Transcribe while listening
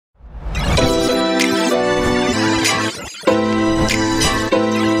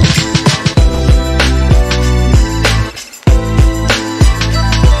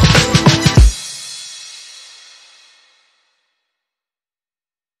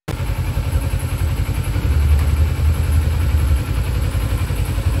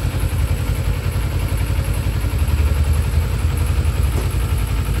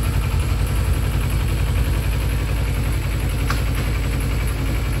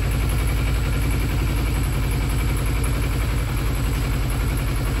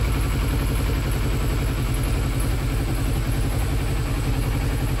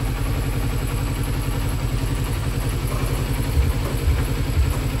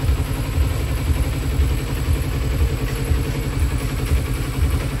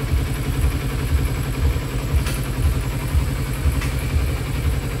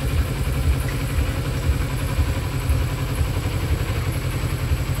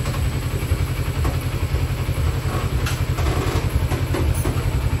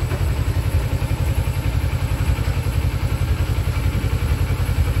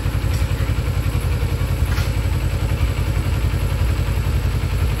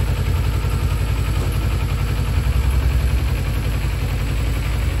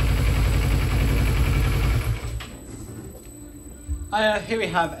Here we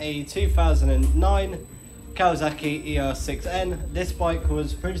have a 2009 Kawasaki ER6N. This bike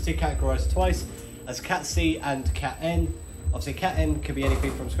was previously categorised twice as Cat C and Cat N. Obviously Cat N could be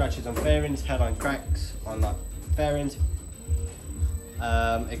anything from scratches on fairings, headline cracks on like fairings.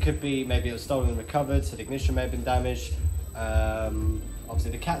 It could be maybe it was stolen and recovered, so the ignition may have been damaged. Obviously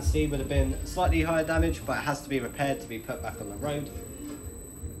the Cat C would have been slightly higher damage, but it has to be repaired to be put back on the road.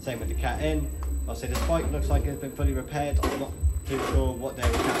 Same with the Cat N. Obviously this bike looks like it's been fully repaired. I'm not too sure what they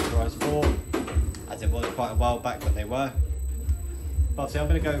were categorised for, as it was quite a while back when they were. But obviously I'm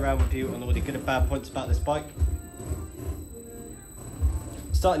going to go around with you on all the good and bad points about this bike.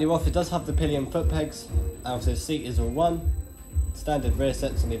 Starting you off, it does have the pillion foot pegs, and obviously the seat is all one. Standard rear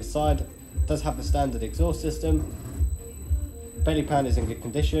sets on either side. It does have the standard exhaust system. Belly pan is in good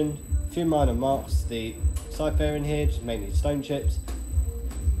condition. A few minor marks, the side fairing here, just mainly stone chips.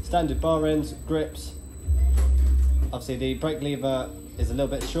 Standard bar ends, grips. Obviously the brake lever is a little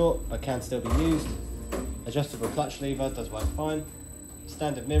bit short but can still be used. Adjustable clutch lever does work fine.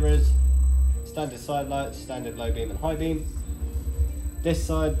 Standard mirrors, standard side lights, standard low beam and high beam. This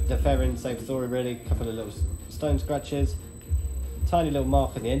side, the fairing, same story really, couple of little stone scratches. Tiny little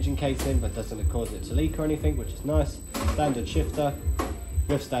mark on the engine casing, but doesn't cause it to leak or anything, which is nice. Standard shifter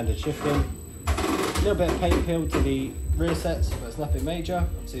with standard shifting. A little bit of paint peel to the rear sets, but it's nothing major.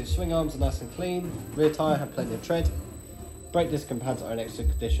 Obviously the swing arms are nice and clean. Rear tyre have plenty of tread. Brake disc and pads are in excellent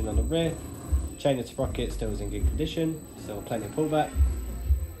condition on the rear. Chain and sprocket still is in good condition, still plenty of pullback.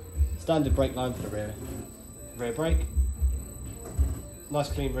 Standard brake line for the rear brake.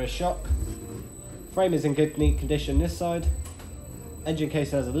 Nice clean rear shock. Frame is in good neat condition this side. Engine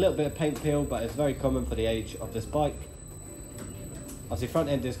case has a little bit of paint peel, but it's very common for the age of this bike. Obviously front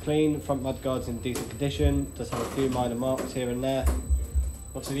end is clean, front mudguards in decent condition, does have a few minor marks here and there.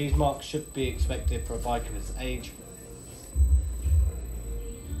 Obviously these marks should be expected for a bike of its age.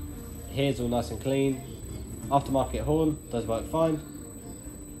 Here's all nice and clean. Aftermarket horn does work fine.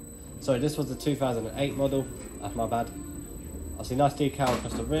 Sorry, this was the 2008 model, that's my bad. Obviously nice decal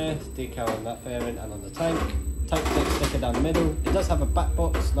across the rear, decal on that fairing and on the tank. Tank sticker down the middle. It does have a back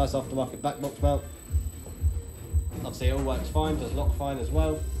box, nice aftermarket back box mount. Obviously it all works fine, does lock fine as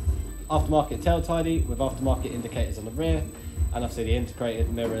well. Aftermarket tail tidy with aftermarket indicators on the rear, and obviously the integrated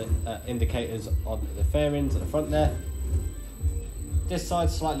mirror indicators on the fairings at the front there. This side,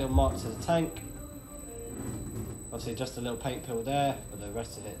 slight little marks to the tank. Obviously just a little paint peel there, but the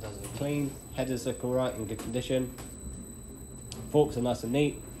rest of it does look clean. Headers look alright, in good condition. Forks are nice and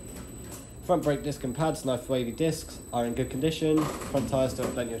neat. Front brake disc and pads, nice wavy discs, are in good condition. Front tyres still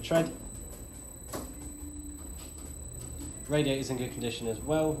have plenty of tread. Radiator is in good condition as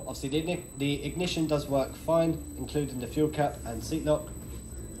well. Obviously the ignition does work fine, including the fuel cap and seat lock,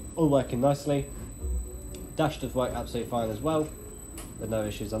 all working nicely. Dash does work absolutely fine as well, with no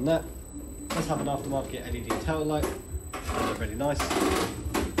issues on that. Does have an aftermarket LED tail light, they look really nice.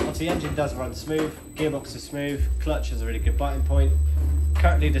 Obviously the engine does run smooth, gearbox is smooth, clutch has a really good biting point.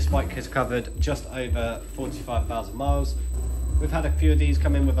 Currently this bike has covered just over 45,000 miles. We've had a few of these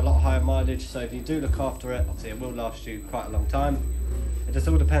come in with a lot higher mileage, so if you do look after it, obviously it will last you quite a long time. It just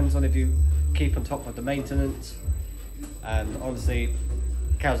all depends on if you keep on top of the maintenance. And honestly,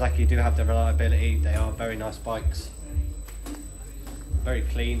 Kawasaki do have the reliability, they are very nice bikes. Very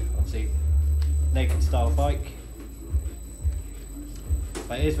clean, obviously naked style bike.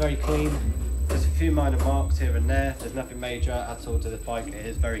 But it is very clean. There's a few minor marks here and there. There's nothing major at all to the bike. It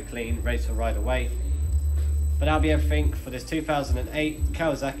is very clean, ready to ride away. But that'll be everything for this 2008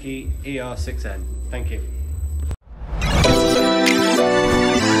 Kawasaki ER6N. Thank you.